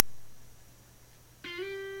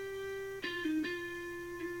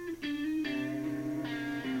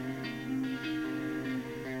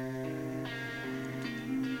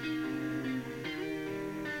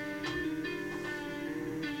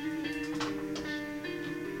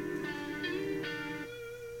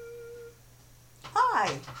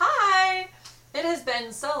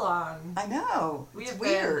been so long. I know. It's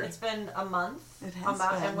weird. It's been a month. It has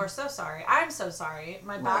been. And we're so sorry. I'm so sorry.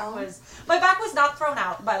 My back was not thrown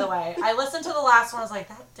out, by the way. I listened to the last one. I was like,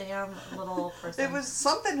 that damn little person. It was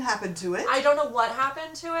something happened to it. I don't know what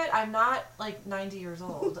happened to it. I'm not like 90 years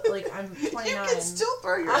old. Like I'm 29. You can still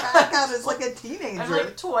throw your back out as like a teenager. I'm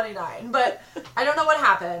like 29, but I don't know what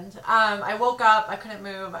happened. I woke up. I couldn't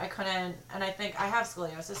move. And I think I have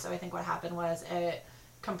scoliosis. So I think what happened was it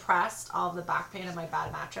compressed all of the back pain of my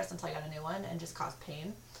bad mattress until I got a new one and just caused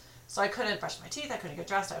pain. So I couldn't brush my teeth. I couldn't get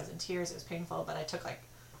dressed. I was in tears. It was painful. But I took like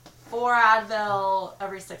 4 Advil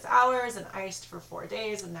every 6 hours and iced for 4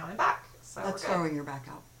 days. And now I'm back. So that's throwing your back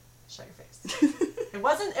out. Shut your face. It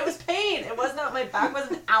was pain. It was not, my back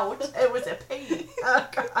wasn't out. It was a pain. Oh,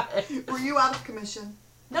 God. Were you out of commission?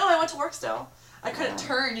 No, I went to work still. I couldn't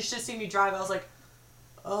turn. You should have seen me drive. I was like,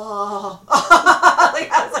 oh. Like,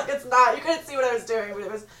 I was like, it's not, you couldn't see what I was doing, but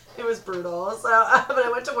it was brutal. So, but I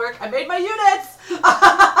went to work. I made my units. Woo!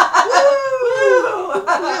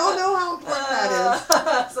 We all know how important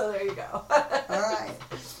that is. So there you go. All right.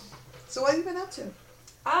 So what have you been up to?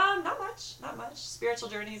 Not much. Spiritual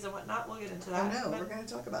journeys and whatnot. We'll get into that. I know. We're going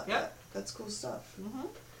to talk about that. That's cool stuff. Mm-hmm.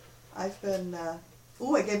 I've been, I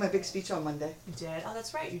gave my big speech on Monday. You did? Oh,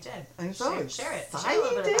 that's right. You did. I'm so excited. Share a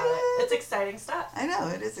little bit about it. It's exciting stuff. I know.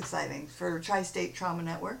 It is exciting. For Tri-State Trauma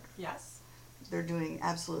Network. Yes. They're doing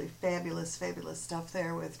absolutely fabulous stuff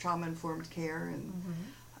there with trauma-informed care. And,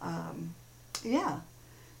 you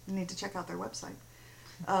need to check out their website.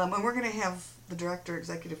 And we're going to have the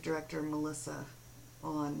executive director, Melissa,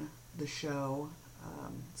 on the show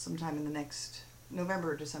sometime in the next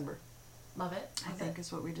November or December. Love it. I think is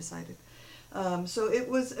what we decided. So it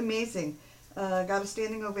was amazing. Got a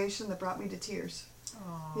standing ovation that brought me to tears.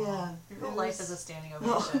 Aww. Yeah. Your whole life is a standing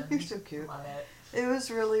ovation. Oh, you're so cute. Love it. It was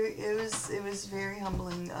very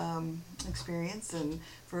humbling experience, and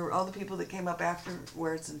for all the people that came up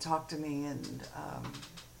afterwards and talked to me, and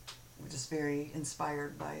were just very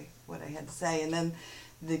inspired by what I had to say. And then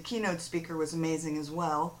the keynote speaker was amazing as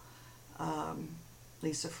well.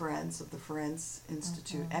 Lisa Ferenz of the Ferenz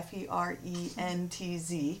Institute,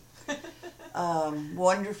 F-E-R-E-N-T-Z.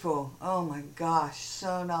 Wonderful. Oh my gosh,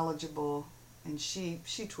 so knowledgeable. And she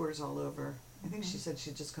tours all over. I think she said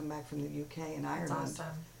she'd just come back from the UK and Ireland. That's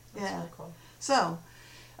awesome. That's really cool. So,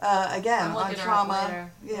 again, on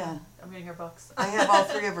trauma. Yeah. I'm reading her books. I have all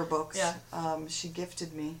 3 of her books. Yeah. She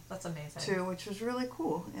gifted me. That's amazing. 2, which was really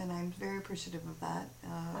cool, and I'm very appreciative of that.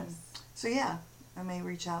 Nice. So yeah, I may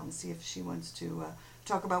reach out and see if she wants to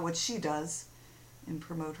talk about what she does and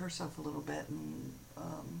promote herself a little bit and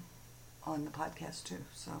on the podcast too.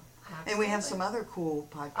 So. Absolutely. And we have some other cool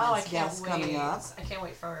podcast guests coming up. I can't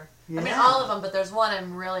wait for. Yeah. I mean, all of them, but there's one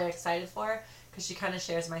I'm really excited for because she kind of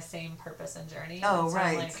shares my same purpose and journey. Oh, and so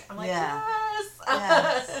right. I'm like, yes.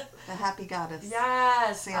 Yes. The happy goddess.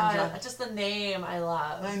 Yes. Sandra. Just the name I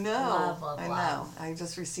love. I know. Love. I know. I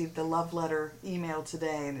just received the love letter email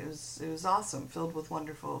today, and it was awesome, filled with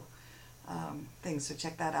wonderful things. So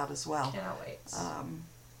check that out as well. Cannot wait.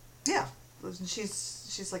 Yeah.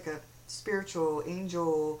 She's like a spiritual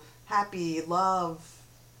angel. Happy, love,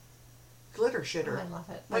 glitter shitter. Oh, I love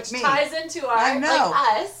it. Like which me. ties into our, I know.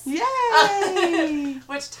 like us. Yay!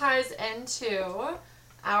 Which ties into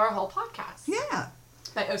our whole podcast. Yeah.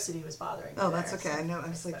 My OCD was bothering me. Oh, that's okay. So I know. I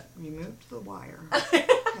was like, you moved the wire.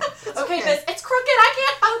 Okay, Miss, it's crooked. I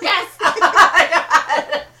can't focus.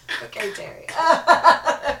 Okay, Teri.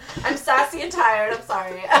 I'm sassy and tired. I'm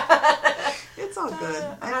sorry. It's all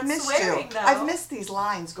good. I've missed swearing, you. Though. I've missed these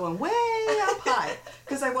lines going way up high.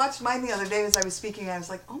 Because I watched mine the other day as I was speaking. And I was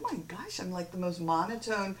like, oh my gosh, I'm like the most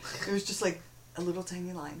monotone. It was just like a little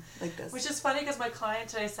tiny line like this. Which is funny because my client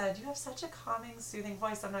today said, you have such a calming, soothing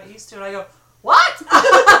voice. I'm not used to it. I go, what?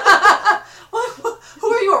 Who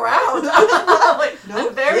are you around? I'm like, no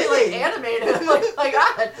I'm very kidding. like animated. I'm like, my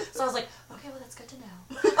God. So I was like, okay, well, that's good to know.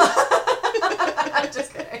 I'm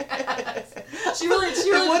just kidding. She really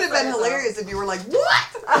it would have been hilarious if you were like,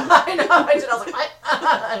 what? I know. I did. I was like, what?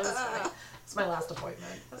 It was funny. It's my last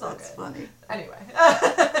appointment. It's all good. That's funny. Anyway.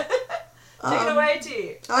 Take it away,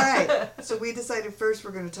 T. All right. So we decided first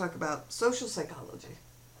we're going to talk about social psychology.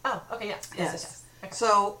 Oh, okay, yes. Okay.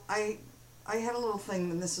 So I had a little thing,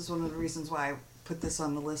 and this is one of the reasons why I put this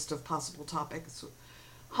on the list of possible topics.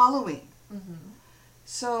 Halloween. Mm-hmm.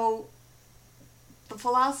 So the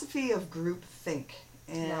philosophy of groupthink.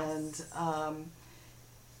 And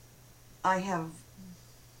I have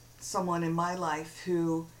someone in my life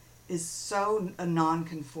who is so a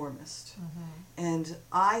nonconformist. Mm-hmm. And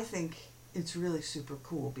I think it's really super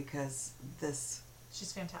cool because this...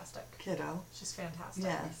 She's fantastic. Kiddo. She's fantastic.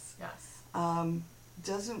 Yes. Yes.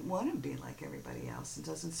 doesn't want to be like everybody else and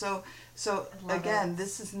doesn't. So I love again, it.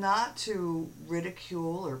 this is not to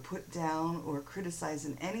ridicule or put down or criticize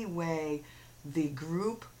in any way the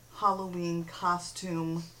group Halloween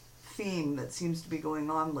costume theme that seems to be going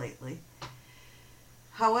on lately.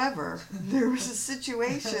 However, there was a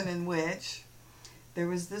situation in which there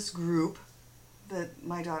was this group that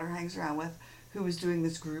my daughter hangs around with who was doing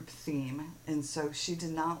this group theme, and so she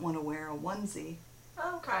did not want to wear a onesie.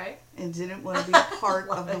 Okay. And didn't want to be part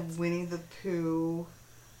of the Winnie the Pooh.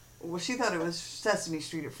 Well, she thought it was Sesame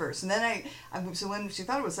Street at first. And then so when she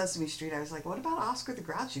thought it was Sesame Street, I was like, what about Oscar the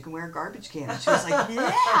Grouch? You can wear a garbage can. And she was like,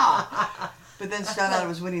 yeah. But then she found out it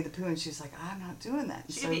was Winnie the Pooh, and she's like, I'm not doing that.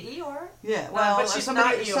 She could be Eeyore. Yeah, well, but she's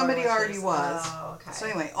somebody, not Eeyore, somebody already was. Oh, okay. So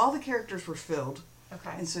anyway, all the characters were filled.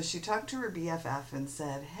 Okay. And so she talked to her BFF and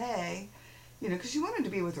said, hey, because she wanted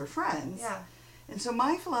to be with her friends. Yeah. And so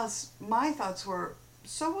my thoughts were,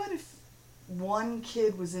 so what if one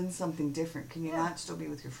kid was in something different? Can you not still be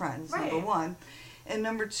with your friends? Right. Number one. And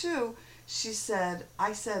number two,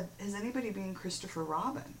 I said, has anybody been Christopher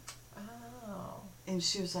Robin? Oh. And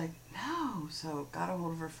she was like, no. So got a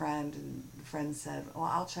hold of her friend, and the friend said, well,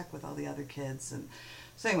 I'll check with all the other kids. And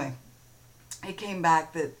so anyway, it came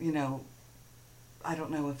back that, I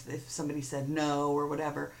don't know if somebody said no or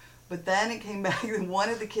whatever, but then it came back that one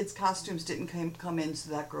of the kids' costumes didn't come in,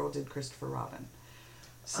 so that girl did Christopher Robin.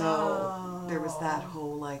 So there was that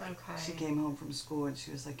whole she came home from school and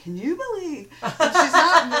she was like, "Can you believe?" And she's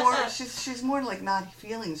not more. She's more like not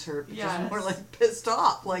feelings hurt, but she's more like pissed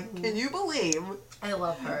off. Like, can you believe? I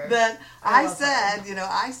love her. That I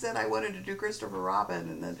said I wanted to do Christopher Robin,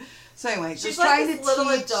 and then so anyway, she's just like trying this to little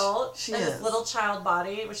teach. adult She and is. this little child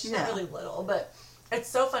body, which she's not really little, but. It's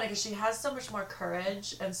so funny because she has so much more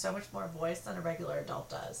courage and so much more voice than a regular adult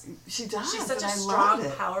does. She does. She's such a I strong, love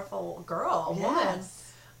it. powerful girl, woman.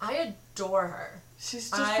 Yes. I adore her. She's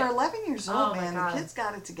just for 11 years old, man. God. The kid's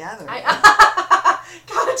got it together.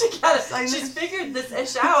 Got it together. She's figured this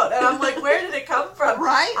ish out, and I'm like, where did it come from?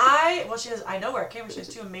 Right? I know where it came from. She has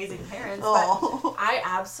two amazing parents, Oh. but I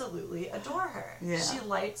absolutely adore her. Yeah. She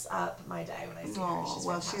lights up my day when I see her. She's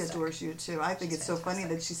fantastic. She adores you too. I think She's it's so funny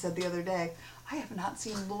fantastic. that she said the other day, I have not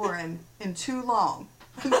seen Lauren in too long.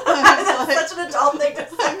 That's such an adult thing to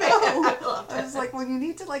say. I was like, well, you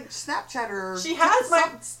need to Snapchat her. Or she has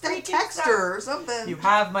my text her or something. You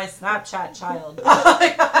have my Snapchat child. Oh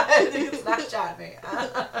my God, you can Snapchat me.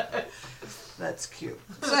 That's cute.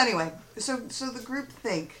 So anyway, so the group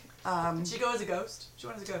think. Did she go as a ghost? She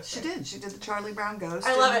went as a ghost. She did. She did the Charlie Brown ghost.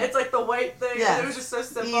 I love it. It's like the white thing. Yeah. It was just so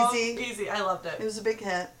simple. Easy. I loved it. It was a big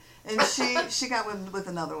hit. And she got with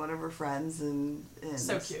another one of her friends, and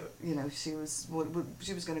so cute. She was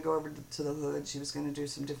going to go over to the hood. She was going to do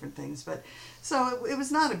some different things, but so it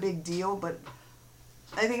was not a big deal. But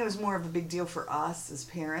I think it was more of a big deal for us as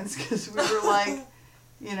parents because we were like,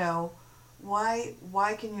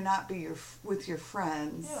 why can you not be with your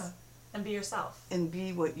friends? Yeah, and be yourself and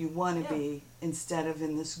be what you want to be instead of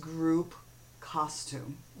in this group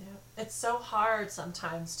costume. Yeah, it's so hard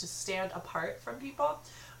sometimes to stand apart from people.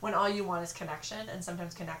 When all you want is connection, and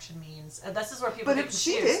sometimes connection means this is where people get confused.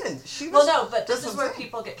 She didn't. She was, well, no, but this is where saying.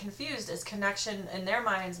 people get confused. Is connection in their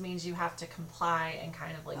minds means you have to comply and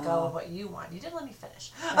kind of go with what you want. You didn't let me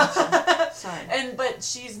finish. Sorry. But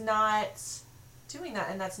she's not doing that,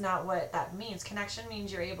 and that's not what that means. Connection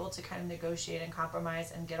means you're able to kind of negotiate and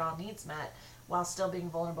compromise and get all needs met while still being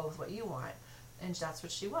vulnerable with what you want, and that's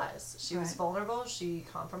what she was. She was vulnerable. She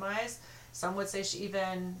compromised. Some would say she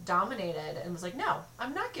even dominated and was like, no,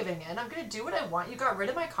 I'm not giving in. I'm going to do what I want. You got rid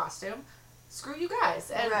of my costume. Screw you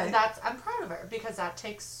guys. And I'm proud of her because that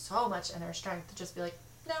takes so much inner strength to just be like,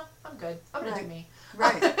 no, I'm good. I'm going to do me.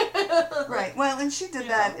 Right. Right. Well, and she did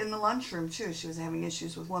that in the lunchroom too. She was having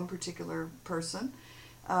issues with one particular person.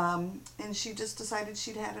 And she just decided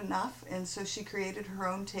she'd had enough. And so she created her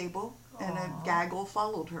own table and a gaggle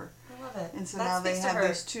followed her. I love it. And so now they have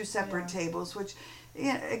these two separate tables, which...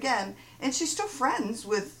 Yeah, again, and she's still friends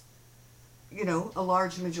with, a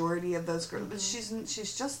large majority of those girls. But she's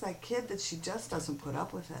just that kid that she just doesn't put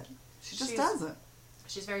up with it. She doesn't.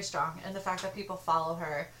 She's very strong, and the fact that people follow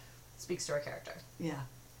her speaks to her character. Yeah.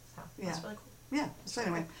 So that's really cool. Yeah. So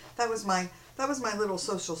anyway, that was my little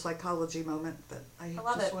social psychology moment that I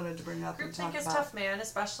just wanted to bring up and talk about. Groupthink is tough, man,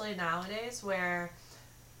 especially nowadays where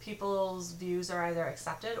people's views are either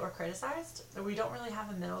accepted or criticized. We don't really have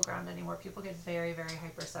a middle ground anymore. People get very, very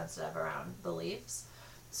hypersensitive around beliefs.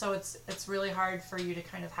 So it's really hard for you to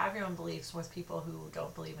kind of have your own beliefs with people who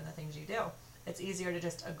don't believe in the things you do. It's easier to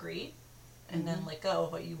just agree and then let go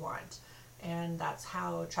of what you want. And that's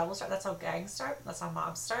how trouble starts. That's how gangs start. That's how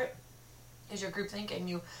mobs start. is your group thinking.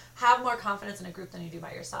 You have more confidence in a group than you do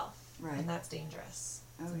by yourself. Right. And that's dangerous.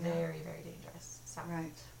 It's very, very dangerous. So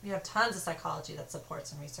Right. we have tons of psychology that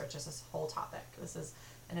supports and researches this whole topic. This is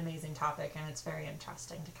an amazing topic, and it's very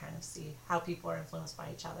interesting to kind of see how people are influenced by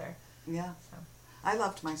each other. Yeah. So. I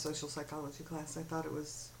loved my social psychology class. I thought it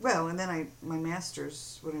was, well, and then my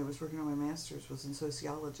master's, when I was working on my master's, was in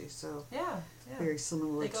sociology, so Yeah. very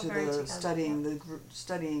similar to very the together,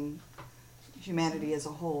 studying humanity as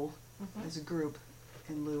a whole, as a group,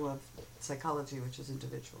 in lieu of psychology, which is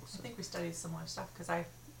individual. So. I think we studied similar stuff because I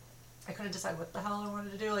couldn't decide what the hell I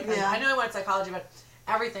wanted to do. Like Yeah. I knew I wanted psychology, but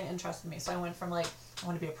everything interested me. So I went from like I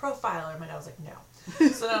want to be a profiler, and my dad was like, no.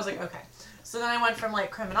 So then I was like, okay. So then I went from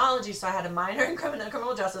like criminology, so I had a minor in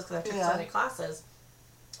criminal justice because I took so many classes,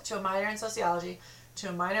 to a minor in sociology, to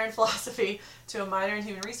a minor in philosophy, to a minor in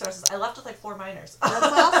human resources. I left with like 4 minors. That's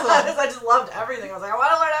awesome. I just loved everything. I was like, I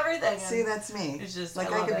want to learn everything. And see, that's me. it's just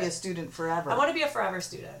like I could be a student forever. I want to be a forever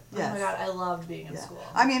student. Yes. Oh my God, I loved being in school.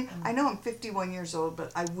 I mean, I know I'm 51 years old,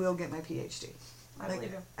 but I will get my PhD. I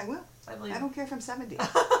believe you. I will. I believe you. I don't care if I'm 70.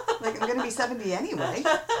 Like, I'm going to be 70 anyway.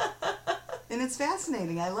 And it's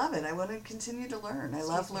fascinating. I love it. I want to continue to learn. I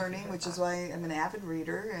love learning, which is why I'm an avid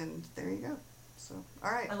reader, and there you go. So,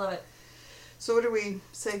 all right. I love it. So what are we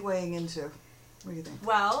segueing into? What do you think?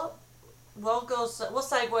 Well, we'll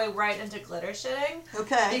segue right into glitter shitting.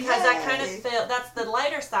 Okay. Because that kind of that's the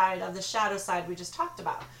lighter side of the shadow side we just talked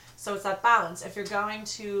about. So it's that balance. If you're going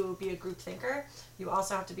to be a group thinker, you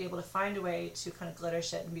also have to be able to find a way to kind of glitter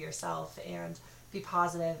shit and be yourself and be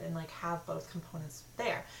positive and like have both components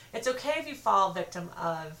there. It's okay if you fall victim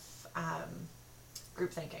of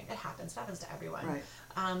group thinking. It happens to everyone. Right.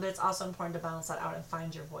 But it's also important to balance that out and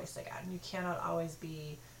find your voice again. You cannot always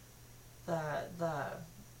be that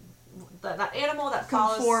animal that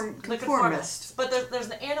follows the conformist. But there's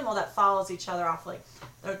an animal that follows each other off, like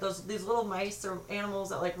these little mice or animals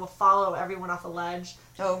that like will follow everyone off a ledge.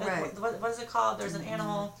 Oh, right. What is it called? There's an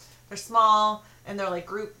animal. They're small and they're like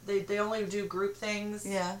group. They only do group things.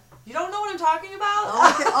 Yeah. You don't know what I'm talking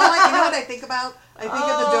about? You know what I think about? I think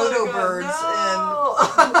of the dodo birds and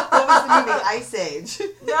what was the movie Ice Age?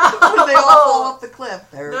 No. They all fall off the cliff.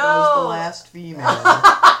 There goes the last female.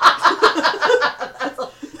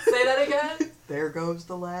 Say that again. There goes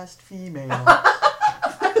the last female.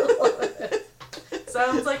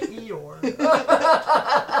 Sounds like Eeyore.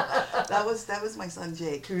 That was my son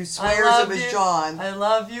Jake, who swears it was John. I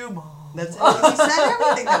love you, Mom. That's he said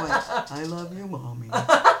everything that way. I love you, Mommy.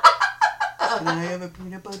 Can I have a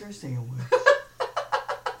peanut butter sandwich?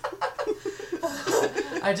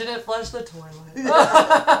 I didn't flush the toilet.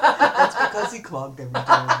 That's because he clogged every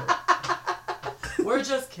toilet. We're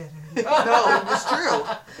just kidding. No, it was true.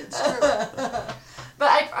 It's true. But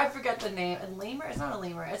I forget the name. And lemur? It's not a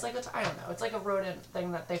lemur. It's like I don't know. It's like a rodent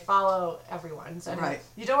thing that they follow everyone. So right.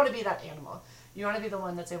 You don't want to be that animal. You want to be the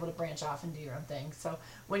one that's able to branch off and do your own thing. So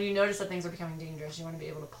when you notice that things are becoming dangerous, you want to be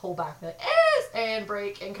able to pull back and be like, and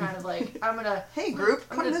break and kind of like, I'm going to... Hey, group,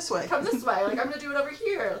 come this way. Come this way. Like, I'm going to do it over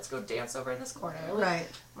here. Let's go dance over in this corner. Like, right.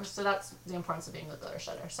 So that's the importance of being a glitter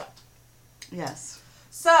shedder. So. Yes.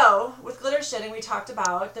 So, with glitter shitting, we talked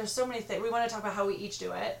about, there's so many things. We want to talk about how we each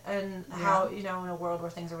do it and how, in a world where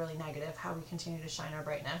things are really negative, how we continue to shine our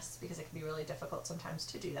brightness, because it can be really difficult sometimes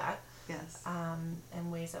to do that. Yes.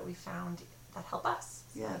 And ways that we found that help us.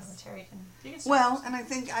 Yes. So, Teri, you can start. Well, and I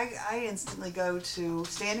think I instantly go to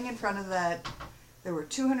standing in front of that. There were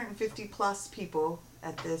 250 plus people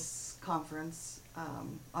at this conference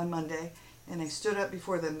on Monday, and I stood up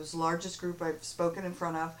before them. It was the largest group I've spoken in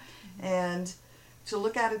front of, and to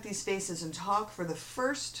look out at these faces and talk for the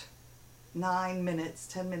first 10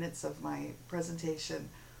 minutes of my presentation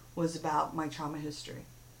was about my trauma history,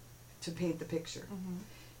 to paint the picture. Mm-hmm.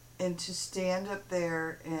 And to stand up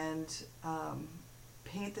there and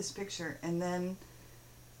paint this picture, and then,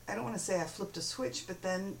 I don't want to say I flipped a switch, but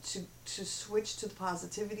then to switch to the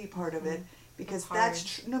positivity part of it, because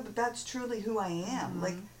that's truly who I am. Mm-hmm.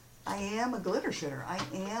 Like, I am a glitter shitter. I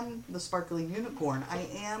am the sparkly unicorn. I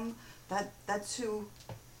am...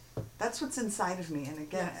 That's what's inside of me. And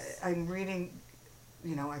again, I'm reading,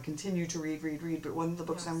 I continue to read, but one of the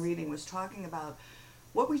books I'm reading was talking about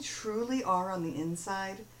what we truly are on the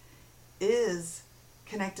inside is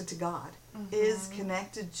connected to God, is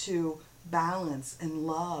connected to balance and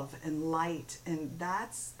love and light, and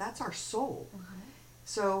that's our soul.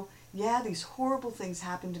 So these horrible things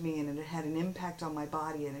happened to me, and it had an impact on my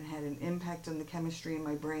body, and it had an impact on the chemistry in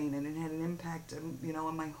my brain, and it had an impact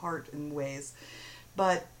on my heart in ways.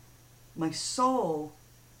 But my soul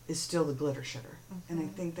is still the glitter shitter, and I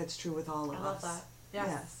think that's true with all of us. I love that.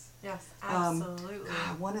 Yes, absolutely.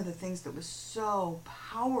 God, one of the things that was so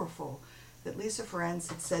powerful that Lisa Ferenc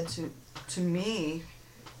had said to me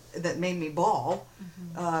that made me bawl,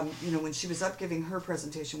 when she was up giving her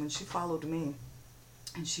presentation, when she followed me,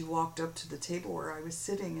 and she walked up to the table where I was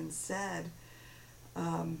sitting and said,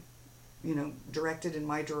 directed in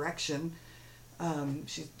my direction,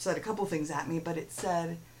 she said a couple things at me, but it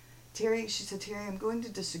said, Teri, I'm going to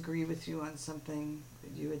disagree with you on something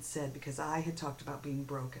that you had said, because I had talked about being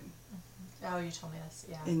broken. Oh, you told me this,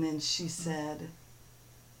 yeah. And then she said,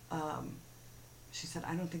 I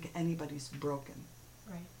don't think anybody's broken.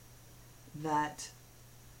 Right. That,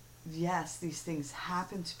 yes, these things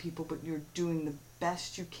happen to people, but you're doing the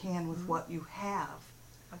best you can with what you have.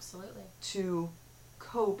 Absolutely. To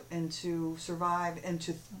cope and to survive and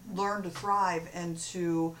to learn to thrive and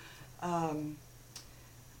to,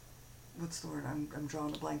 what's the word? I'm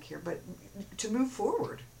drawing a blank here, but to move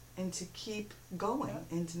forward and to keep going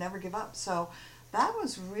and to never give up. So that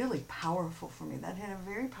was really powerful for me. That had a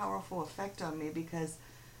very powerful effect on me, because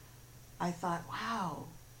I thought, wow,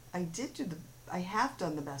 I have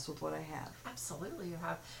done the best with what I have. Absolutely you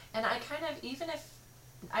have. And I kind of, even if,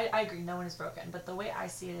 I agree, no one is broken, but the way I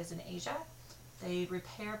see it is in Asia, they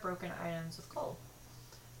repair broken items with gold.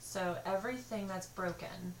 So everything that's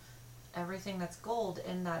broken, everything that's gold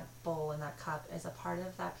in that bowl, in that cup, is a part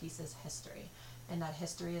of that piece's history. And that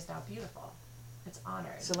history is now beautiful. It's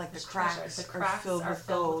honored. So like the It's cracks treasured. The are cracks filled with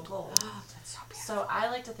gold. That's so beautiful. So I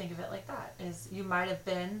like to think of it like that, is you might have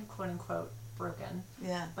been, quote unquote, broken,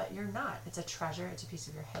 but you're not. It's a treasure. It's a piece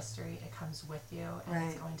of your history. It comes with you, and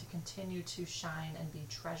it's going to continue to shine and be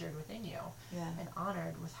treasured within you and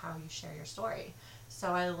honored with how you share your story.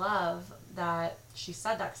 So I love that she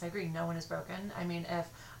said that, because I agree, no one is broken. I mean, if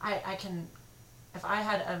I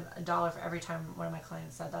had a dollar for every time one of my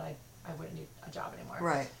clients said that, I wouldn't need a job anymore.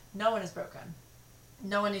 Right. No one is broken.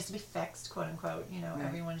 No one needs to be fixed, quote unquote.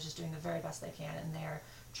 Everyone is just doing the very best they can, and they're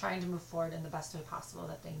trying to move forward in the best way possible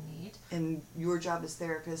that they need. And your job as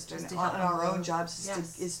therapists, and our own jobs,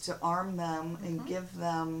 is to arm them and give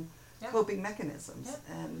them coping mechanisms.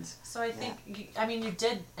 And so I think, you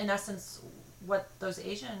did, in essence, what those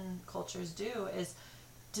Asian cultures do is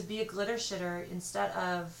to be a glitter shitter. Instead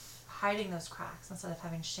of hiding those cracks, instead of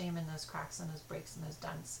having shame in those cracks and those breaks and those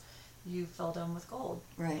dents, you filled them with gold.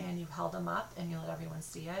 Right. And you held them up, and you let everyone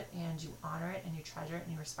see it, and you honor it, and you treasure it,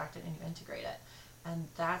 and you respect it, and you integrate it. And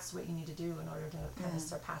that's what you need to do in order to kind of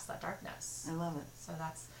surpass that darkness. I love it. So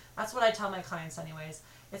that's what I tell my clients anyways.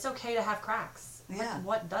 It's okay to have cracks. Yeah. Like,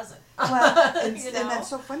 what doesn't? Well, and that's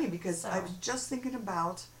so funny, because I was just thinking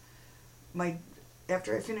about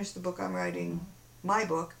after I finished the book I'm writing, my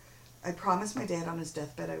book, I promised my dad on his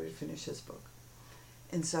deathbed I would finish his book.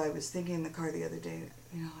 And so I was thinking in the car the other day,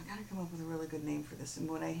 I got to come up with a really good name for this. And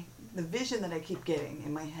the vision that I keep getting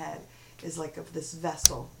in my head is like of this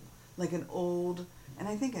vessel, like an old, and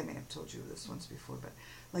I think I may have told you this once before, but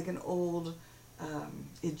like an old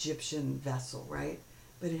Egyptian vessel, right?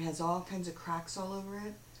 But it has all kinds of cracks all over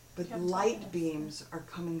it. But light beams are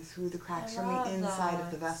coming through the cracks from the inside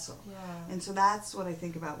of the vessel. Yeah. And so that's what I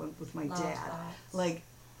think about with my dad. Like,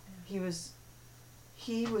 he was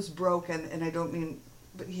broken, and I don't mean,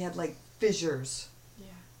 but he had like fissures. Yeah.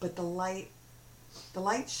 But the light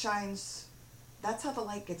shines. That's how the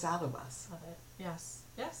light gets out of us. Love it. Yes.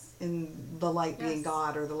 Yes. In the light being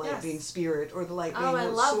God, or the light being spirit, or the light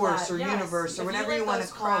being source or universe, or whatever you want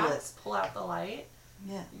to call it. Pull out the light.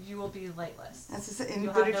 Yeah. You will be lightless.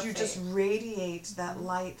 But if you just radiate that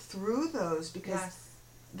light through those, because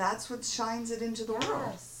that's what shines it into the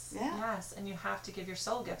world. Yeah. Yes, and you have to give your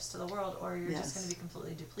soul gifts to the world, or you're just going to be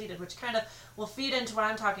completely depleted, which kind of will feed into what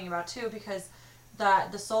I'm talking about too, because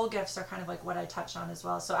the soul gifts are kind of like what I touch on as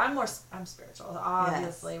well. So I'm spiritual,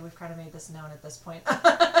 obviously. We've kind of made this known at this point.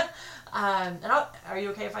 Are you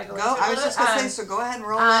okay if I go? I was just going to say, so go ahead and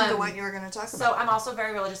roll into what you were going to talk about. So I'm also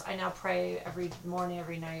very religious. I now pray every morning,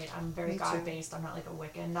 every night. I'm very God-based. I'm not like a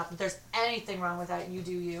Wiccan. Not that there's anything wrong with that. You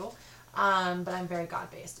do you. But I'm very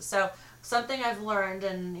God-based. So something I've learned,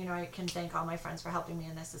 and I can thank all my friends for helping me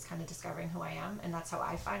in this, is kind of discovering who I am, and that's how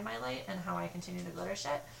I find my light and how I continue to glitter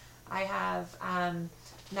shit. I have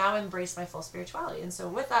now embraced my full spirituality, and so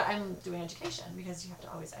with that, I'm doing education, because you have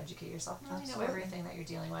to always educate yourself. You know everything that you're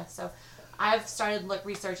dealing with. So I've started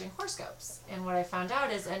researching horoscopes, and what I found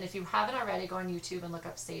out is, and if you haven't already, go on YouTube and look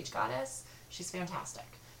up Sage Goddess. She's fantastic.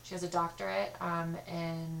 She has a doctorate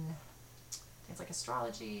in things like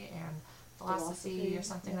astrology and philosophy or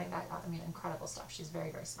something like that. I mean, incredible stuff. She's very,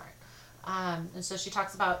 very smart. And so she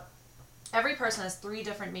talks about every person has 3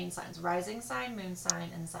 different main signs: rising sign, moon sign,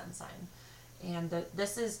 and sun sign. And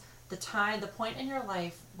this is the point in your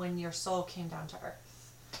life when your soul came down to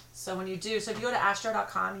earth. So when you do, so if you go to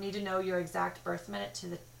astro.com, you need to know your exact birth minute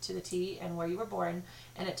to the T and where you were born,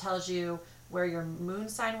 and it tells you where your moon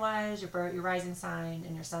sign was, your rising sign,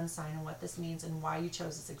 and your sun sign, and what this means and why you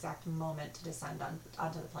chose this exact moment to descend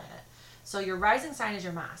onto the planet. So your rising sign is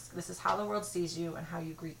your mask. This is how the world sees you and how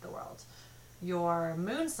you greet the world. Your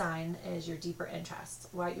moon sign is your deeper interest,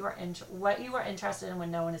 what you are interested in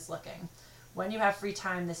when no one is looking. When you have free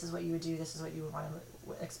time, this is what you would do. This is what you would want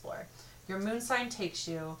to explore. Your moon sign takes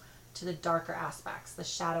you to the darker aspects, the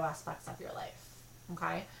shadow aspects of your life.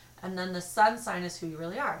 Okay? And then the sun sign is who you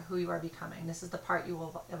really are, who you are becoming. This is the part you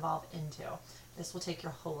will evolve into. This will take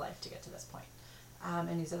your whole life to get to this point.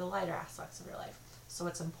 And these are the lighter aspects of your life. So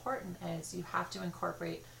what's important is you have to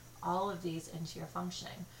incorporate all of these into your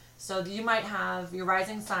functioning. So you might have, your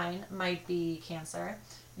rising sign might be Cancer,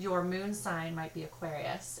 your moon sign might be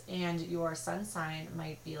Aquarius, and your sun sign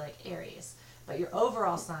might be like Aries. But your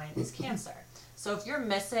overall sign is Cancer. So if you're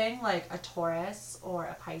missing like a Taurus or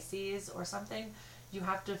a Pisces or something, you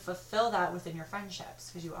have to fulfill that within your friendships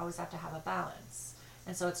because you always have to have a balance.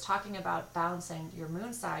 And so it's talking about balancing your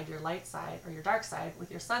moon side, your light side, or your dark side with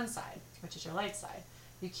your sun side, which is your light side.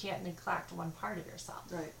 You can't neglect one part of yourself.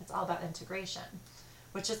 Right. It's all about integration,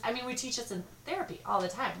 which is, I mean, we teach this in therapy all the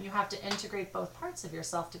time. You have to integrate both parts of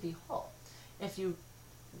yourself to be whole. If you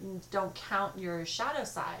don't count your shadow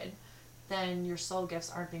side, then your soul gifts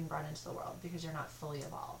aren't being brought into the world because you're not fully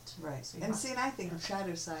evolved. Right. So And I think the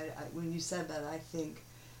shadow side, when you said that, I think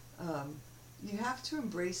you have to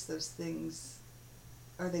embrace those things.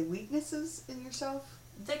 Are they weaknesses in yourself?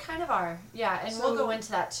 They kind of are, yeah, and So, we'll go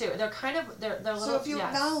into that too. They're kind of, they're little, so if you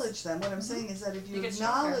yes. acknowledge them, what I'm saying is that if you get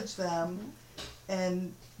acknowledge them,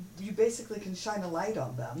 and you basically can shine a light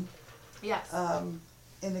on them, Yes.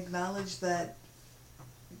 and acknowledge that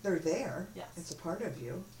they're there. Yes. It's a part of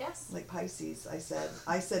you. Yes. Like Pisces,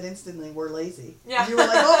 I said instantly, we're lazy. Yeah. And you were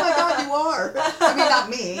like, oh my God, you are. I mean, not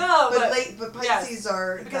me. No, but Pisces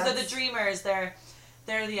are. Because of the dreamers, they're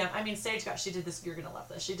the, I mean, Sage got, she did this, you're going to love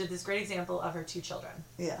this. She did this great example of her two children.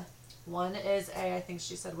 Yeah. One is I think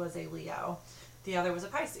she said was a Leo. The other was a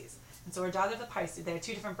Pisces. And so her daughter, the Pisces, they had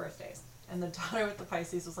two different birthdays. And the daughter with the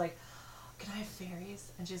Pisces was like, can I have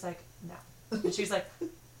fairies? And she's like, no. And she's like,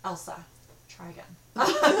 Elsa, try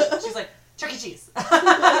again. She's like, Chuck E. Cheese.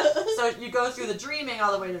 So you go through the dreaming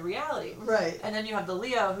all the way to reality. Right. And then you have the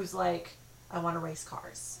Leo who's like, I want to race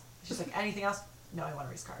cars. She's like, anything else? No, I want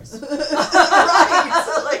to race cars. Right.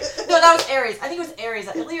 So like, no, that was Aries. I think it was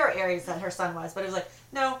Aries, Leo or Aries that her son was. But it was like,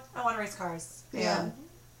 no, I want to race cars. Yeah.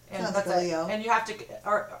 And Sounds that's like a it. Leo. And you have to,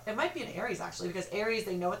 or it might be an Aries actually, because Aries,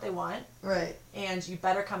 they know what they want. Right. And you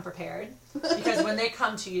better come prepared. Because when they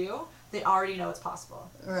come to you, they already know it's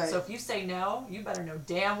possible. Right. So if you say no, you better know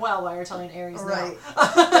damn well why you're telling Aries Right.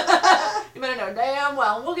 no. You better know damn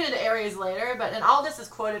well. And we'll get into Aries later, but and all this is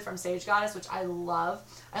quoted from Sage Goddess, which I love.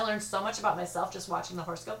 I learned so much about myself just watching the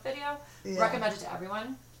horoscope video. Yeah. Recommend it to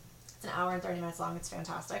everyone. It's an hour and 30 minutes long. It's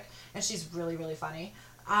fantastic. And she's really, really funny.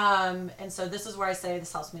 And so this is where I say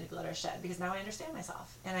this helps me to glitter shed because now I understand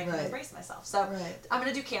myself and I can Right. embrace myself. So Right. I'm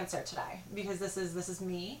going to do Cancer today because this is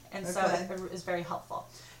me, and so Okay. it is very helpful.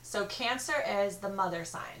 So Cancer is the mother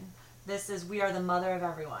sign. This is, we are the mother of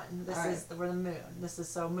everyone. This All is, we're the moon. This is,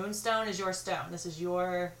 so moonstone is your stone. This is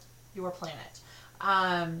your planet.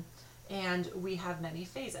 And we have many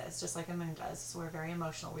phases, just like a moon does. So we're very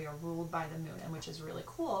emotional. We are ruled by the moon, and which is really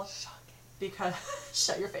cool. Shocking. Because,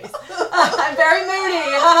 shut your face. I'm very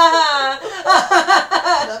moody.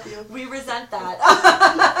 Love you. We resent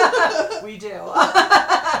that. We do.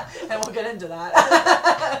 And we'll get into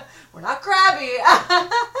that. We're not crabby.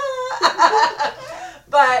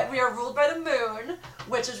 But we are ruled by the moon,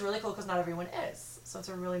 which is really cool because not everyone is. So it's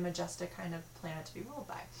a really majestic kind of planet to be ruled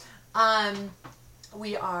by.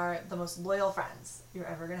 We are the most loyal friends you're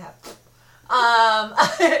ever going to have.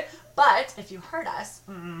 But if you hurt us,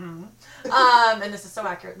 and this is so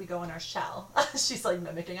accurate, we go in our shell. She's like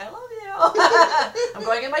mimicking, I love you. I'm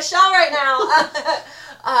going in my shell right now.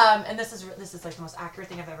 And this is like the most accurate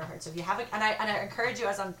thing I've ever heard. So if you haven't, and I encourage you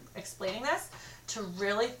as I'm explaining this to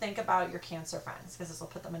really think about your Cancer friends because this will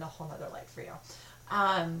put them in a whole nother light for you.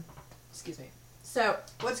 Excuse me. So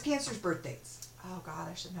What's Cancer's birth dates? oh God,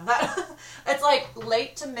 I should know that. It's like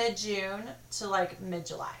late to mid-June to like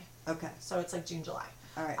mid-July. Okay. So it's like June, July.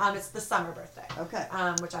 All right. It's the summer birthday. Okay.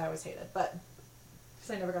 Which I always hated, but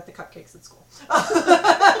because I never got the cupcakes at school.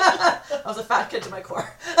 I was a fat kid to my core.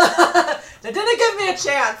 They didn't give me a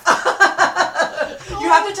chance. You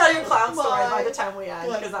have to tell your clown story by the time we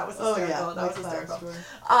end because that was hysterical. Oh, yeah. That was My clown hysterical.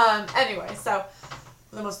 story. Anyway, so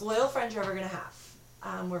the most loyal friend you're ever gonna have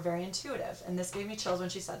We're very intuitive, and this gave me chills when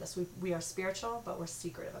she said this. We are spiritual, but we're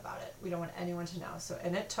secretive about it. We don't want anyone to know. So,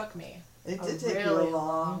 and it took me It did take you a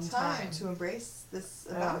long time to embrace this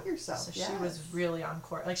about yourself. So she was really on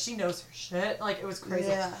court. Like, she knows her shit. Like, it was crazy.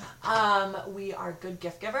 Yeah. We are good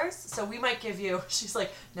gift givers. So we might give you, she's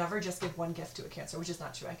like, never just give one gift to a Cancer, which is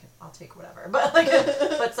not true. I'll take whatever. But like,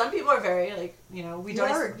 but some people are very like, you know, you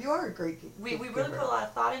are a great gift we really put a lot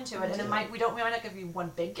of thought into it. And it might, we might not give you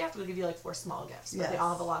one big gift. We'll give you like 4 small gifts. But they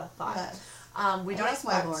all have a lot of thought. Yes. We don't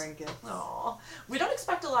expect my boring gifts. Aww. We don't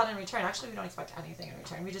expect a lot in return. Actually, we don't expect anything in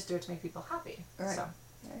return. We just do it to make people happy. Right. So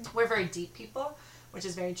we're very deep people, which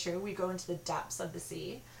is very true. We go into the depths of the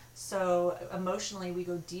sea. So emotionally, we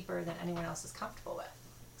go deeper than anyone else is comfortable with.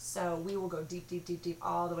 So we will go deep, deep, deep, deep,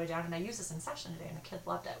 all the way down. And I used this in session today, and the kids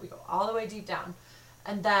loved it. We go all the way deep down.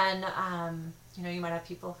 And then, you know, you might have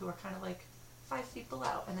people who are kind of like 5 feet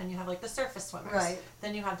below. And then you have like the surface swimmers. Right.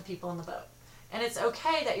 Then you have the people in the boat. And it's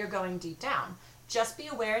okay that you're going deep down. Just be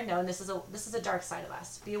aware and know, and this is a dark side of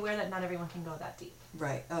us. Be aware that not everyone can go that deep.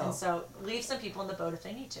 Right. Oh. And so leave some people in the boat if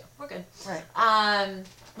they need to. We're good. Right.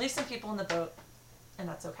 Leave some people in the boat, and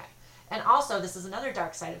that's okay. And also, this is another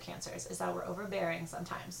dark side of Cancers, is that we're overbearing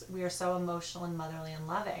sometimes. We are so emotional and motherly and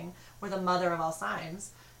loving. We're the mother of all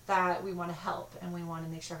signs that we want to help, and we want to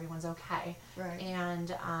make sure everyone's okay. Right.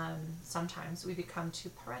 And sometimes we become too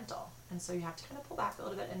parental. And so you have to kind of pull back a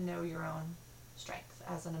little bit and know your own strength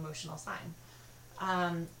as an emotional sign.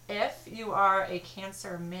 If you are a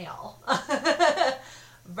Cancer male,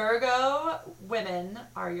 Virgo women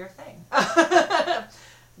are your thing.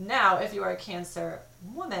 Now, if you are a Cancer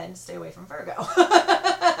woman, stay away from Virgo.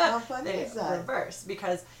 How funny is that? Reverse,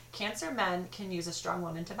 because Cancer men can use a strong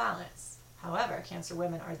woman to balance. However, Cancer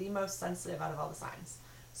women are the most sensitive out of all the signs.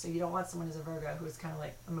 So you don't want someone who's a Virgo who is kind of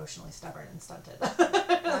like emotionally stubborn and stunted.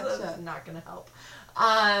 That's not going to help.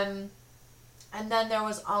 And then there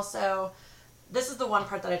was also, this is the one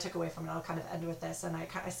part that I took away from it. I'll kind of end with this. And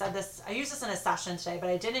I said this, I used this in a session today, but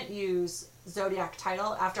I didn't use zodiac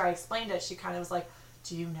title. After I explained it, she kind of was like,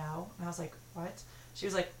 do you know? And I was like, what? She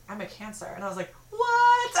was like, I'm a Cancer. And I was like,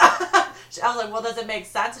 what? I was like, well, does it make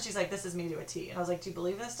sense? And she's like, this is me to a T. And I was like, do you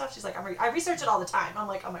believe in this stuff? She's like, I research it all the time. I'm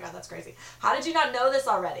like, oh my God, that's crazy. How did you not know this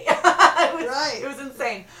already? It was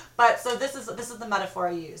insane. But so this is the metaphor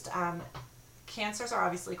I used. Cancers are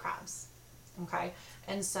obviously crabs. Okay?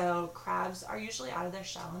 And so crabs are usually out of their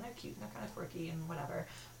shell, and they're cute, and they're kind of quirky and whatever.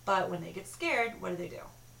 But when they get scared, what do?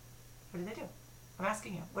 What do they do? I'm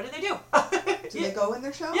asking you. What do they do? Do they go in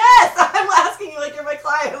their shell? Yes! I'm asking you like you're my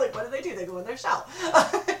client. Like, what do? They go in their shell.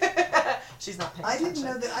 She's not paying attention. I didn't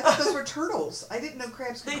know that. I thought those were turtles. I didn't know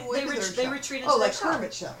crabs could go into their shell. They retreat into their shell. Oh, like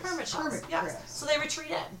hermit shells. Hermit shells, hermit yes. crabs. So they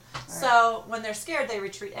retreat in. Right. So when they're scared, they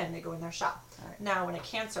retreat in. They go in their shell. Right. Now, when a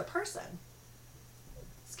Cancer person,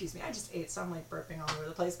 excuse me, I just ate, so I'm like burping all over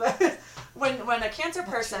the place. But when a Cancer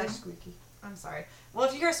person, squeaky. I'm sorry. Well,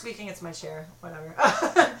 if you hear squeaking, it's my chair. Whatever.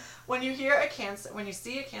 When you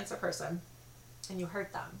see a Cancer person, and you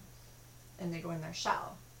hurt them, and they go in their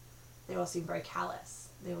shell, they will seem very callous.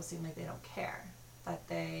 They will seem like they don't care, that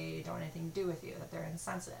they don't want anything to do with you, that they're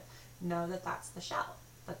insensitive. Know that that's the shell,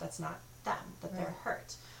 that that's not them, that they're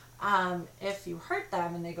hurt. If you hurt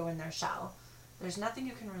them and they go in their shell, there's nothing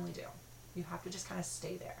you can really do. You have to just kind of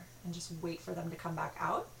stay there and just wait for them to come back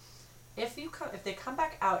out. If they come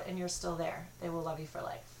back out and you're still there, they will love you for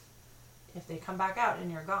life. If they come back out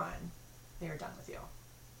and you're gone, they are done with you.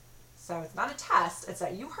 So it's not a test, it's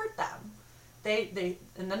that you hurt them.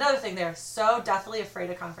 And another thing, they're so deathly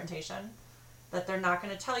afraid of confrontation that they're not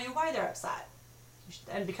going to tell you why they're upset.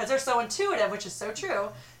 And because they're so intuitive, which is so true,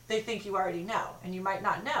 they think you already know, and you might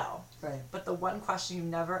not know. Right. But the one question you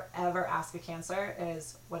never ever ask a Cancer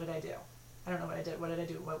is, what did I do? I don't know what I did. What did I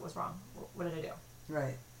do? What was wrong? What did I do?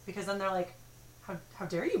 Right. Because then they're like, how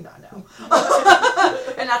dare you not know?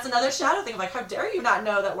 And that's another shadow thing, like, how dare you not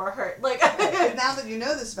know that we're hurt? Like, and now that you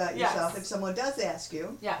know this about yourself, Yes. if someone does ask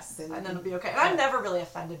you, yes, then and then it'll be okay. And I'm never really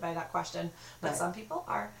offended by that question, but some people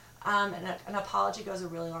are. And an apology goes a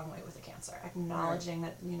really long way with a Cancer, acknowledging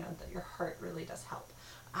that that your hurt really does help.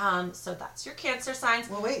 So that's your Cancer signs.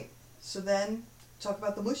 Well, wait. So then, talk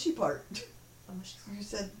about the mushy part. The mushy part. You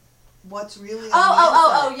said, what's really on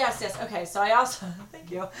Oh, yes. Okay, so I also, thank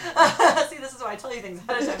you. See, this is why I tell you things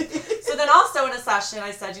ahead of time. So then also in a session, I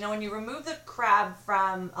said, when you remove the crab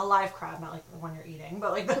from, a live crab, not like the one you're eating,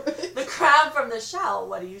 but like the crab from the shell,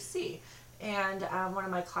 what do you see? And one of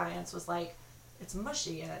my clients was like, it's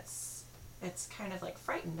mushy and it's kind of like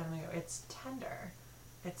frightened. And I go, it's tender.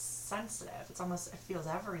 It's sensitive. It's almost, it feels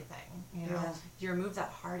everything, Yeah. You remove that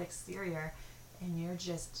hard exterior and you're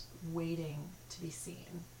just waiting to be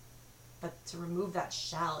seen. But to remove that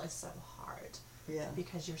shell is so hard. Yeah.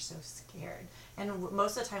 Because you're so scared. And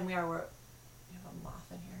most of the time we have a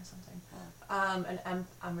moth in here or something. And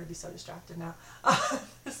I'm going to be so distracted now.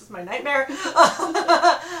 This is my nightmare.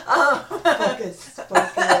 Focus.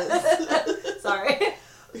 Sorry.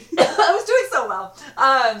 I was doing so well.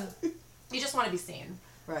 You just want to be seen.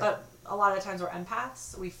 Right. But a lot of times we're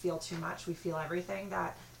empaths. We feel too much. We feel everything.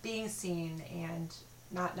 That being seen and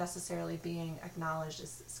not necessarily being acknowledged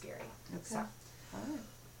is scary. Okay. So. All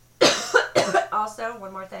right. Also,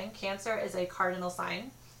 one more thing. Cancer is a cardinal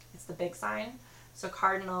sign. It's the big sign. So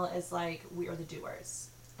cardinal is like we are the doers.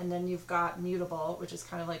 And then you've got mutable, which is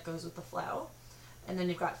kind of like goes with the flow. And then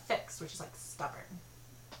you've got fixed, which is like stubborn.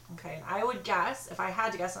 Okay, and I would guess, if I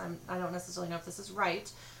had to guess, and I don't necessarily know if this is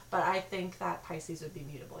right, but I think that Pisces would be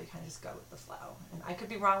mutable. You kind of just go with the flow. And I could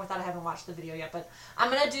be wrong with that. I haven't watched the video yet, but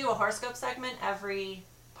I'm going to do a horoscope segment every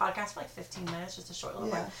podcast for like 15 minutes, just a short little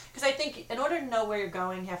one. Because I think in order to know where you're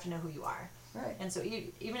going, you have to know who you are. Right. And so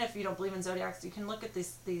even if you don't believe in zodiacs, you can look at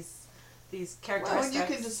these characteristics. Well, and you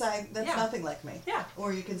can decide that's nothing like me. Yeah.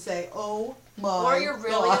 Or you can say, oh my Or you're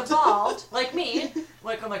really God. evolved, like me.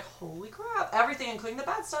 Like, I'm like, holy crap, everything, including the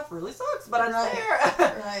bad stuff, really sucks, but I'm there.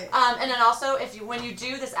 Right. And then also, when you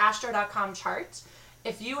do this astro.com chart,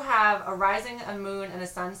 if you have a rising, a moon, and a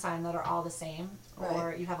sun sign that are all the same,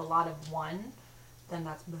 or you have a lot of one, then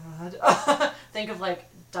that's bad. Think of like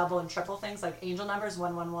double and triple things, like angel numbers,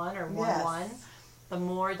 111 or 11. The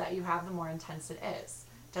more that you have, the more intense it is.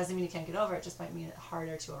 Doesn't mean you can't get over it, just might mean it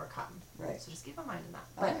harder to overcome. Right. So just keep in mind in that.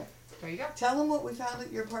 But there you go. Tell them what we found at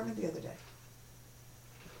your apartment the other day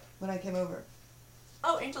when I came over.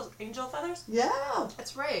 Oh, angel feathers? Yeah.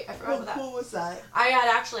 That's right. I forgot about that. How cool was that? I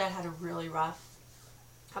had a really rough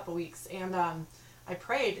couple weeks, and I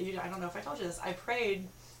prayed. I don't know if I told you this. I prayed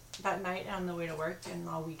that night on the way to work and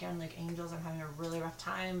all weekend, like, angels, I'm having a really rough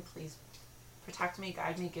time. Please protect me,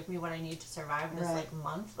 guide me, give me what I need to survive this like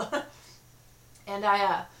month. And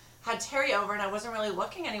I had Teri over, and I wasn't really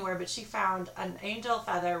looking anywhere, but she found an angel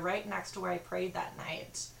feather right next to where I prayed that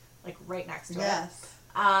night, like right next to it.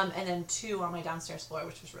 And then 2 on my downstairs floor,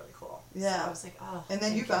 which was really cool. Yeah. So I was like, oh. And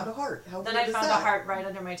then you found a heart. How then cool I is found that? a heart right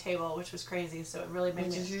under my table, which was crazy. So it really made me.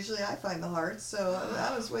 Which is usually I find the hearts, so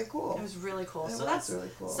that was way cool. It was really cool. It so was that's really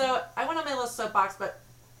cool. So I went on my little soapbox, but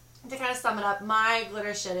to kind of sum it up, my glitter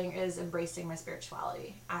shitting is embracing my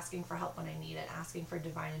spirituality, asking for help when I need it, asking for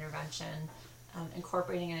divine intervention,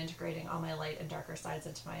 incorporating and integrating all my light and darker sides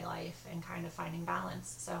into my life, and kind of finding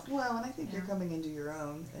balance. So well, and I think you're coming into your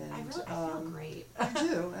own, and I feel great. You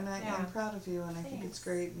do, and I'm proud of you, and I think it's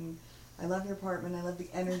great, and I love your apartment. I love the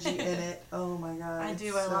energy in it. Oh my God, I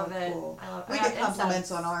do. I love cool. it. We get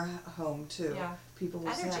compliments on our home too. Yeah. People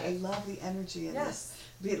will say, "I love the energy in this."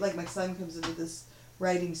 Be it like my son comes into this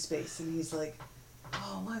writing space, and he's like,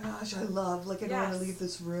 "Oh my gosh, I don't want to leave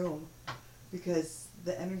this room," because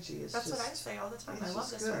the energy is That's what I say all the time. I love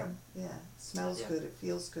this room. Yeah, it smells good. It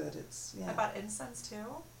feels good. It's I bought incense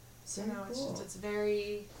too. So very cool. It's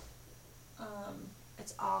very,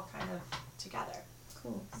 it's all kind of together.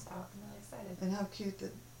 Cool. So I'm really excited. And how cute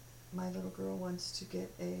that my little girl wants to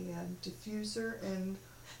get a diffuser and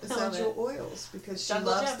essential oils because she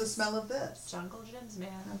loves the smell of this. Jungle Gyms, man.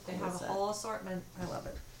 How They cool have is a that? whole assortment. I love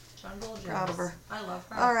it. Jungle Gyms. Proud of her. I love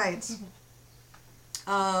her. All right.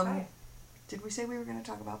 Okay. Did we say we were going to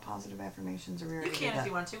talk about positive affirmations, or we already You can did if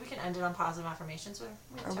you want to. We can end it on positive affirmations.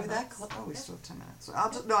 Are we that close? Oh, we still have 10 minutes. So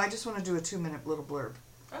I just want to do a 2-minute little blurb.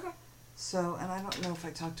 Okay. So, and I don't know if I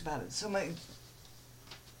talked about it. So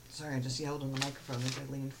sorry, I just yelled on the microphone as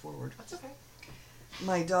I leaned forward. That's okay.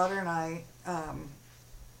 My daughter and I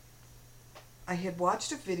had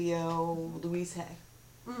watched a video, Louise Hay.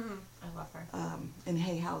 Mm-hmm. I love her. And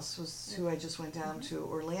Hay House was who I just went down to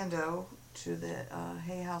Orlando to the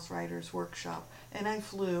Hay House Writers Workshop, and I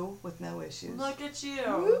flew with no issues. Look at you.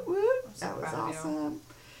 Woot, woot. I'm so That was proud of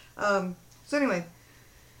awesome. So anyway,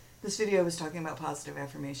 this video was talking about positive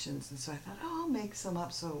affirmations, and so I thought, I'll make some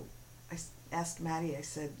up. So I asked Maddie, I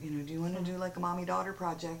said, do you want to do like a mommy-daughter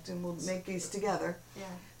project, and we'll make these together? Yeah.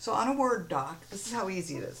 So on a Word doc, this is how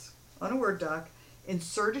easy it is. On a Word doc,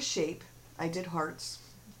 insert a shape. I did hearts,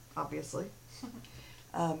 obviously,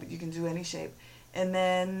 but you can do any shape. And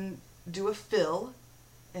then do a fill,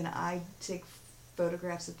 and I take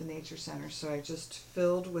photographs at the Nature Center. So I just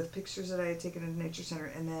filled with pictures that I had taken at the Nature Center,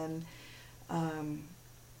 and then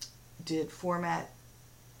did format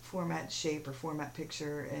shape or format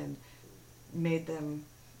picture and made them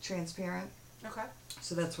transparent. Okay.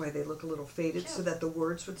 So that's why they look a little faded, so that the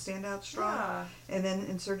words would stand out strong. Yeah. And then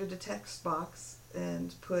inserted a text box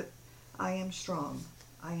and put, I am strong,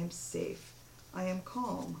 I am safe, I am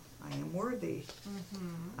calm, I am worthy,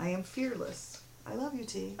 I am fearless, I love you,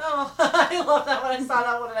 T. Oh, I love that when I saw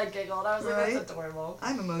that one and I giggled. I was like, Right? that's adorable.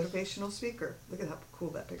 I'm a motivational speaker. Look at how cool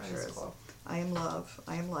that picture That is is. cool. I am love.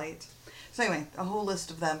 I am light. So anyway, a whole list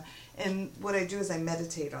of them. And what I do is I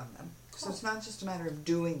meditate on them. So Cool. it's not just a matter of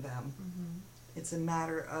doing them. Mm-hmm. It's a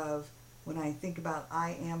matter of when I think about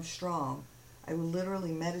I am strong, I will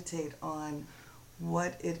literally meditate on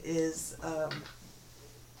what it is,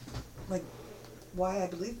 like why I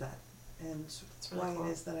believe that and really why cool.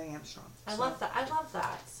 it is that I am strong. I love that. I love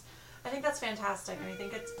that. I think that's fantastic. And I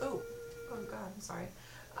think it's, oh God, I'm sorry.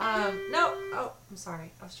 No, oh, I'm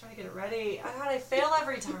sorry. I was trying to get it ready. I fail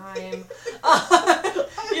every time.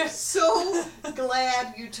 You're so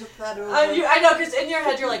glad you took that over. I know, because in your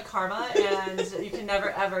head you're like karma, and you can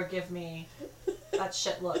never ever give me that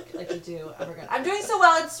shit look like you do ever again. I'm doing so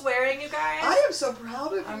well at swearing, you guys. I am so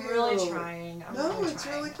proud of you. I'm really trying. It's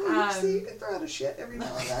really cool. You see, you can throw out a shit every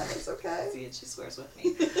now and then. It's okay. See, and she swears with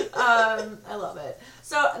me. I love it.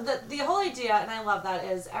 So the whole idea, and I love that,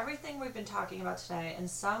 is everything we've been talking about today, in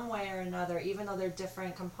some way or another, even though they're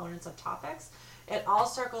different components of topics, it all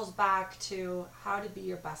circles back to how to be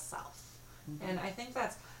your best self. Mm-hmm. And I think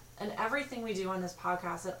that's, and everything we do on this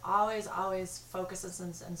podcast, it always focuses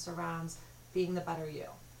and surrounds being the better you.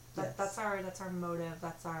 Yes. That's our motive.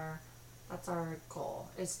 That's our goal,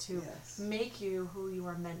 is to make you who you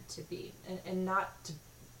are meant to be, and not to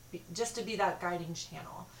be, just to be that guiding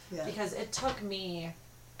channel. Yeah. Because it took me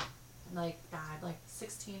like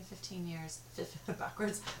 16, 15 years,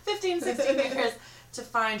 15, 16 years to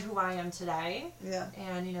find who I am today. Yeah.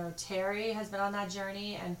 And, Teri has been on that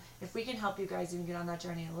journey, and if we can help you guys even get on that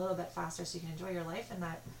journey a little bit faster so you can enjoy your life and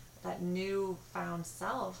that new found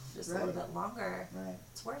self just a little bit longer,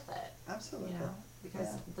 it's worth it. Absolutely. Because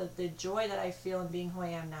the joy that I feel in being who I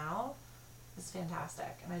am now is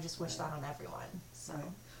fantastic, and I just wish that on everyone. So. Right.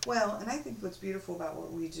 Well, and I think what's beautiful about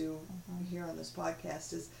what we do here on this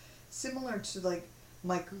podcast is similar to like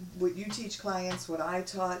what you teach clients, what I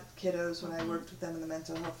taught kiddos when I worked with them in the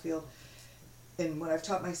mental health field, and what I've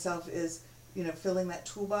taught myself is, filling that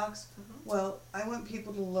toolbox. Well, I want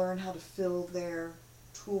people to learn how to fill their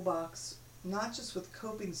toolbox, not just with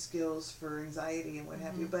coping skills for anxiety and what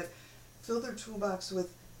have you, but fill their toolbox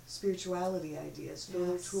with spirituality ideas, fill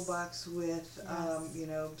their toolbox with,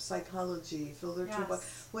 psychology, fill their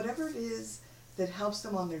toolbox, whatever it is that helps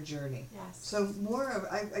them on their journey. Yes. So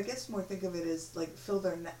I guess more think of it as like fill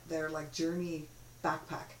their like journey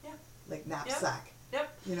backpack, like knapsack,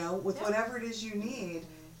 with whatever it is you need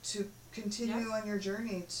to continue on your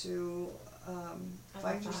journey to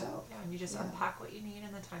find yourself. Yeah, and you just unpack what you need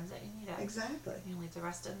in the times that you need it. Exactly. You leave the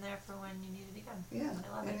rest in there for when you need it again. Yeah.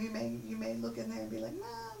 I love it. And you may look in there and be like,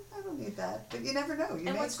 nah, I don't need that. But you never know.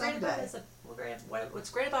 What's great about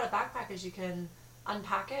a backpack is you can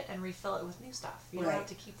unpack it and refill it with new stuff. You don't have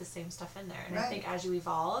to keep the same stuff in there. And I think as you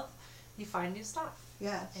evolve, you find new stuff.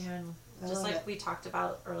 Yes. And just like we talked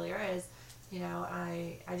about earlier is,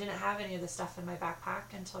 I didn't have any of the stuff in my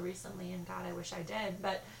backpack until recently, and God, I wish I did.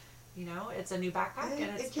 But it's a new backpack,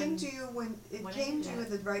 and it came to you when it came to you at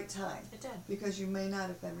the right time. It did, because you may not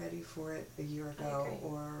have been ready for it a year ago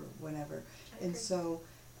or whenever. And so,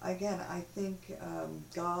 again, I think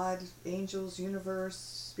God, angels, universe,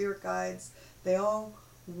 spirit guides, they all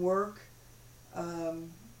work.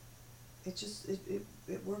 It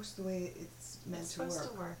works the way it's meant to work. It's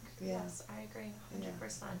supposed to work. Yeah. Yes, I agree,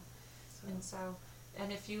 100%.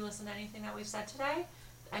 And if you listen to anything that we've said today,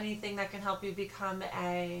 anything that can help you become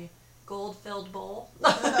a gold-filled bowl,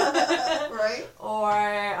 right? Or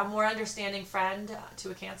a more understanding friend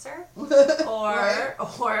to a cancer, or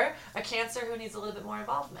a cancer who needs a little bit more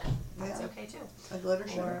involvement. That's okay too. A glitter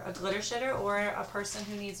shitter. Or a glitter shitter, or a person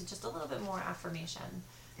who needs just a little bit more affirmation.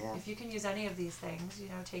 Yeah. If you can use any of these things,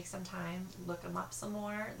 take some time, look them up some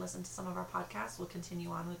more, listen to some of our podcasts. We'll continue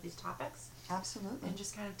on with these topics. Absolutely. And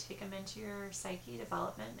just kind of take them into your psyche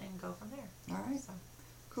development and go from there. All right. So.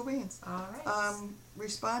 Cool beans. All right.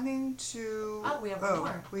 Responding to... Oh, we have one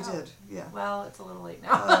more. We did, yeah. Well, it's a little late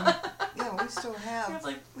now. We still have... We have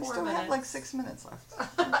like 4 minutes. We still have like 6 minutes left.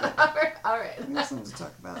 All right. We have something to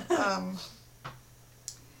talk about.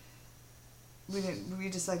 We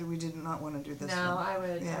decided we did not want to do this one. No, I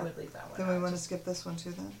would leave that one. Then we want to skip this one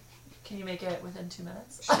too then? Can you make it within 2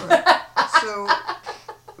 minutes? Sure. So...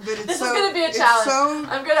 But it's this is going to be a challenge.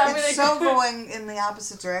 It's so going in the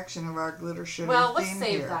opposite direction of our glitter shitter Well, let's theme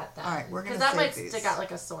save here. that then. All right, we're going to save these. Because that might stick out like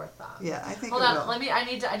a sore thumb. Yeah, I think Hold it on. will. I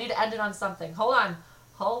need to end it on something. Hold on.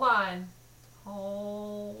 Oh,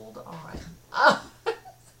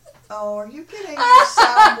 are you getting your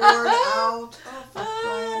soundboard out? Oh, for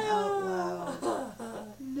crying out loud.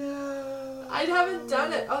 No. I haven't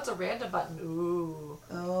done it. Oh, it's a random button. Ooh.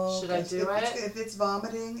 Oh. Should I do it? If it's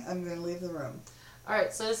vomiting, I'm going to leave the room. All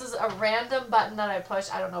right, so this is a random button that I push.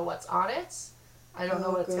 I don't know what's on it. I don't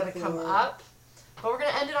know what's going to come up. But we're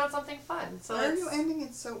going to end it on something fun. So why are you ending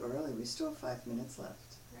it so early? We still have 5 minutes left.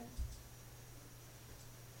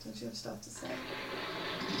 Don't you have stuff to say?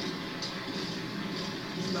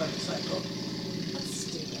 Motorcycle. That's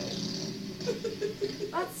stupid.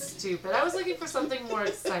 That's stupid. I was looking for something more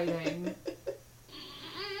exciting.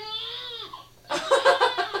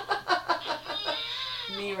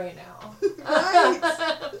 Me right now.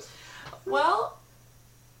 Right. Well,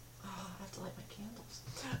 I have to light my candles.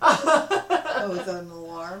 Oh, is that an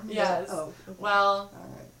alarm? Yes. Oh. Okay. Well, all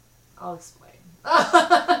right. I'll explain.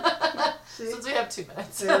 Since we have 2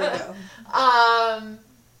 minutes. There we go.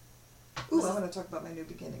 Ooh, I'm going to talk about my new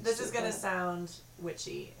beginnings. This is going to sound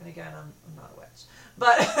witchy, and again, I'm not a witch.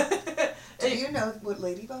 But do you know what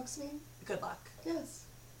ladybugs mean? Good luck. Yes.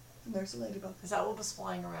 And there's a ladybug. Is that what was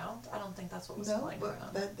flying around? I don't think that's what was flying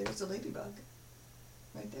around. No, but there's a ladybug.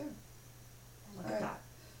 Right there. Look at that.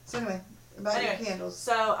 So anyway, about your candles.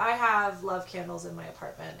 So I have love candles in my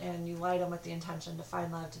apartment, and you light them with the intention to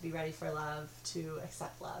find love, to be ready for love, to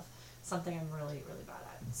accept love. Something I'm really, really bad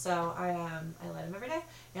at. So I light them every day.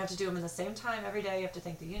 You have to do them in the same time every day. You have to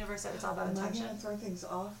thank the universe that it's all about intention. Am I going to throw things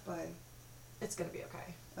off by... It's going to be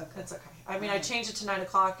okay. Okay. It's okay. I mean, I changed it to 9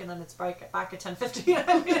 o'clock, and then it's back at 10:50.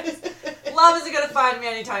 I mean, love isn't going to find me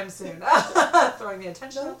anytime soon. Throwing the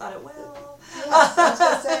attention out that it will. Yes, I was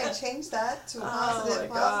going to say, change that to a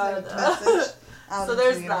positive message. So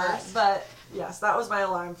there's that. But yes, that was my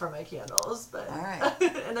alarm for my candles. But all right.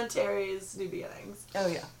 And then Teri's new beginnings. Oh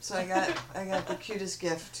yeah. So I got the cutest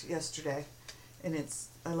gift yesterday, and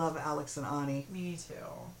I love Alex and Ani. Me too.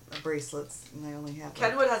 Bracelets, and they only have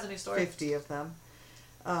Kenwood has a new store. 50 of them.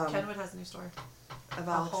 Kenwood has a new store. Of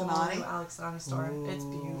Alex and a whole Ani? new Alex and Ani store. Ooh. It's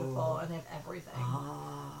beautiful, and they have everything.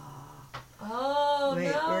 Ah. Oh,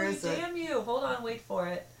 wait, no, where is damn you. Hold on, wait for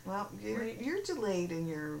it. Well, you're delayed in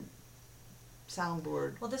your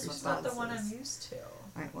soundboard. Well, this was not the one I'm used to.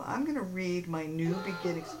 All right, well, I'm going to read my new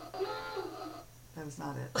beginnings. That was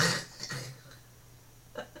not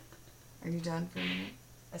it. Are you done for a minute?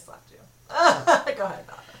 I slapped you. Go ahead.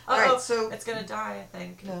 All right, so... It's going to die, I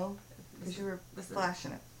think. No, because you were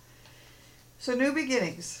flashing it. So, new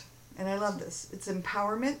beginnings. And I love this. It's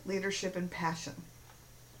empowerment, leadership, and passion.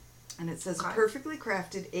 And it says, a perfectly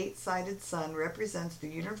crafted 8-sided sun represents the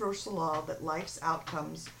universal law that life's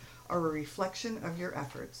outcomes are a reflection of your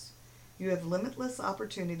efforts. You have limitless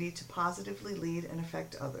opportunity to positively lead and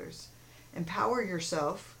affect others. Empower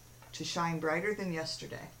yourself to shine brighter than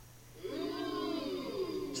yesterday.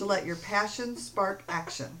 To let your passion spark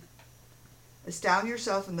action. Astound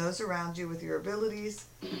yourself and those around you with your abilities.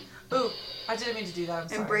 Ooh, I didn't mean to do that. I'm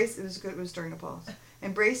sorry. Embrace, it was good, it was during a pause.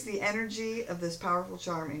 Embrace the energy of this powerful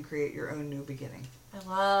charm and create your own new beginning. I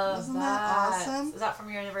love Isn't that awesome? Is that from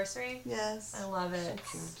your anniversary? Yes. I love it.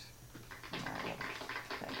 So cute. All right.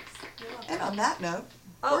 Thanks. And on that note,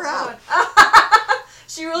 we're we're out.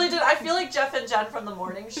 She really did. I feel like Jeff and Jen from the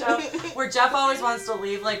morning show, where Jeff always wants to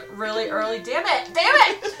leave like really early. Damn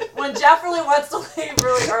it! When Jeff really wants to leave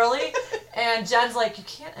really early, and Jen's like, you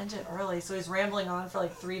can't end it early. So he's rambling on for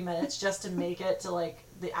like 3 minutes just to make it to like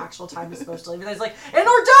the actual time he's supposed to leave. And he's like, and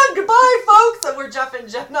we're done. Goodbye, folks. And we're Jeff and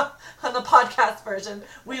Jen on the podcast version.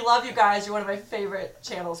 We love you guys. You're one of my favorite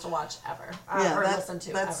channels to watch ever. Or listen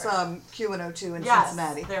to that's ever. Q102 in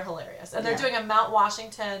Cincinnati. They're hilarious. And they're doing a Mount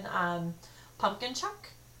Washington pumpkin chuck.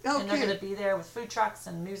 Oh, and they're going to be there with food trucks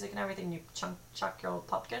and music and everything. You chuck your old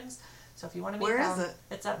pumpkins. So if you want to meet them. Where is it?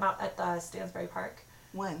 It's at the Stansbury Park.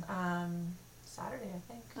 When? Saturday, I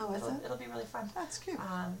think. Oh, is it? It'll be really fun. That's cute.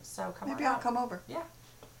 So come Maybe on I'll out. come over. Yeah.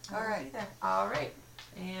 All right. Be there. All right.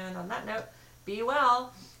 And on that note, be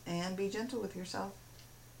well. And be gentle with yourself.